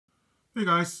Hey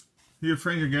guys, here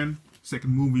Frank again.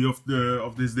 Second movie of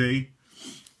this day.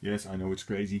 Yes, I know it's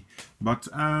crazy, but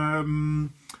I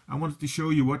wanted to show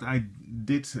you what I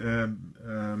did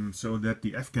so that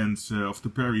the Afghans of the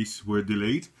Paris were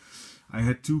delayed. I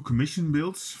had two commission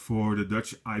builds for the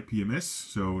Dutch IPMS,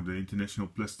 so the International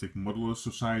Plastic Modeler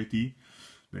Society.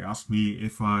 They asked me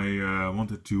if I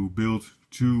wanted to build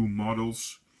two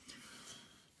models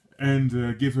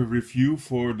and give a review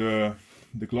for the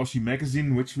glossy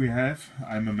magazine which we have.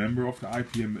 I'm a member of the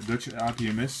Dutch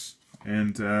IPMS,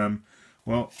 and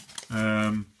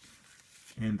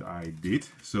and I did.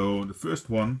 So the first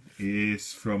one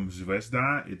is from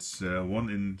Zvezda. It's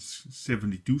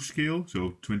 1:72 scale,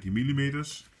 so 20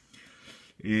 millimeters.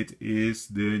 It is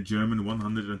the German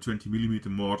 120 millimeter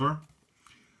mortar,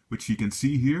 which you can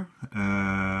see here.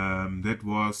 That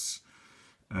was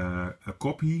a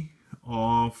copy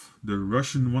of the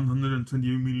Russian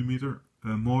 120 millimeter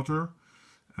mortar.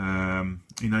 In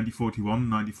 1941,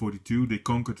 1942, they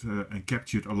conquered and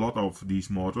captured a lot of these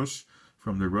mortars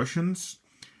from the Russians,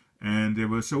 and they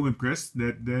were so impressed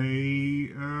that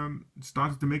they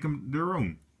started to make them their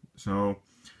own. So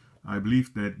I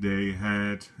believe that they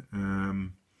had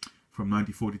from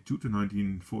 1942 to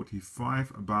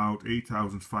 1945 about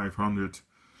 8,500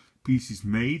 pieces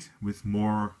made, with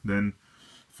more than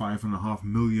 5.5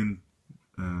 million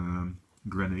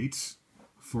grenades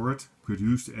for it,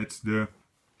 produced at the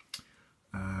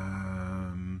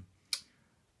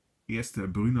Eerste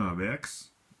Brunner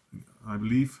Works, I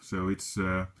believe. So it's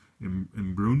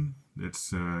in Brunn, that's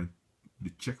the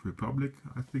Czech Republic,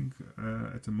 I think,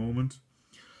 at the moment.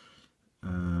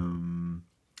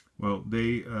 Well,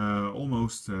 they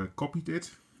almost copied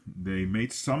it. They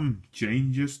made some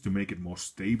changes to make it more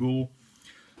stable,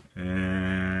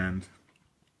 and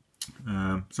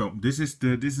so this is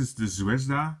the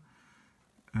Zvezda.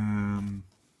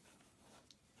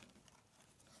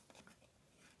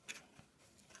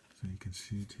 So you can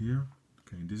see it here.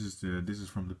 Okay, this is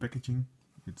from the packaging.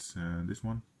 It's this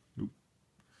one. Oop.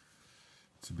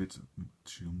 It's a bit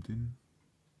zoomed in.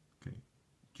 Okay,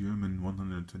 German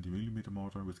 120 millimeter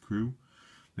mortar with crew.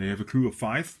 They have a crew of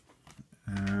 5,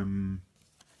 and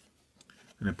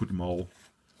I put them all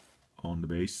on the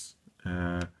base.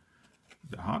 The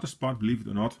hardest part, believe it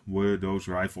or not, were those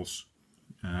rifles.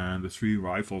 The 3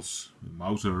 rifles,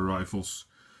 Mauser rifles,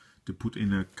 to put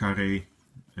in a carré,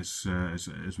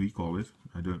 as we call it.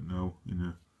 I don't know.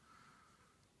 You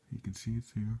can see it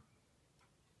here.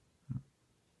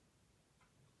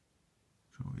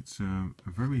 So it's a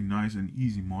very nice and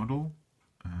easy model.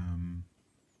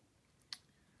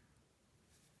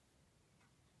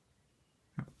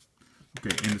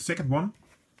 Okay, and the second one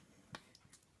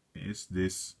is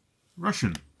this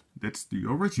Russian. That's the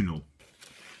original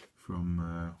from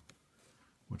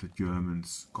what the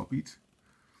Germans copied.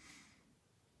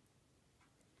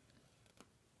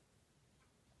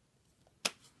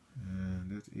 And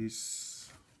that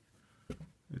is,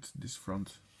 it's this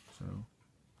front. So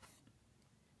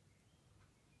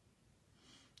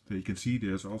you can see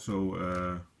there's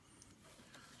also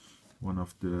one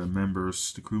of the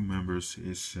members, the crew members,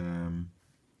 is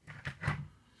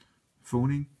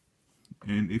phoning.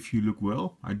 And if you look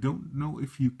well, I don't know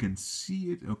if you can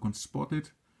see it or can spot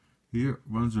it. Here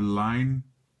runs a line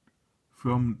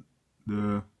from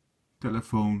the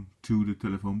telephone to the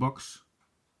telephone box.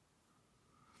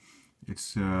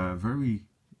 It's a very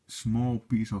small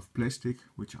piece of plastic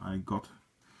which I got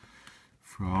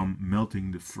from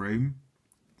melting the frame.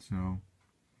 So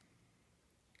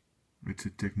it's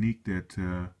a technique that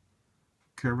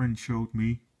Karen showed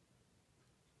me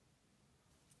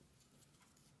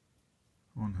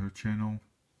on her channel.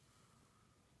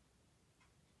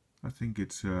 I think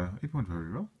it went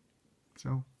very well.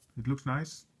 So it looks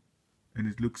nice and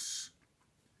it looks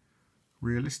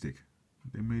realistic.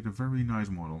 They made a very nice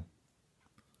model.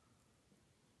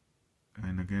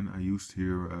 And again, I used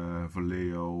here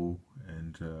Vallejo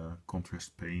and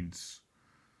contrast paints,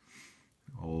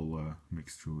 all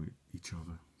mixed through each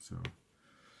other. So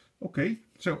okay,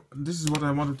 so this is what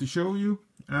I wanted to show you.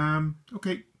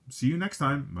 Okay, see you next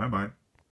time. Bye bye.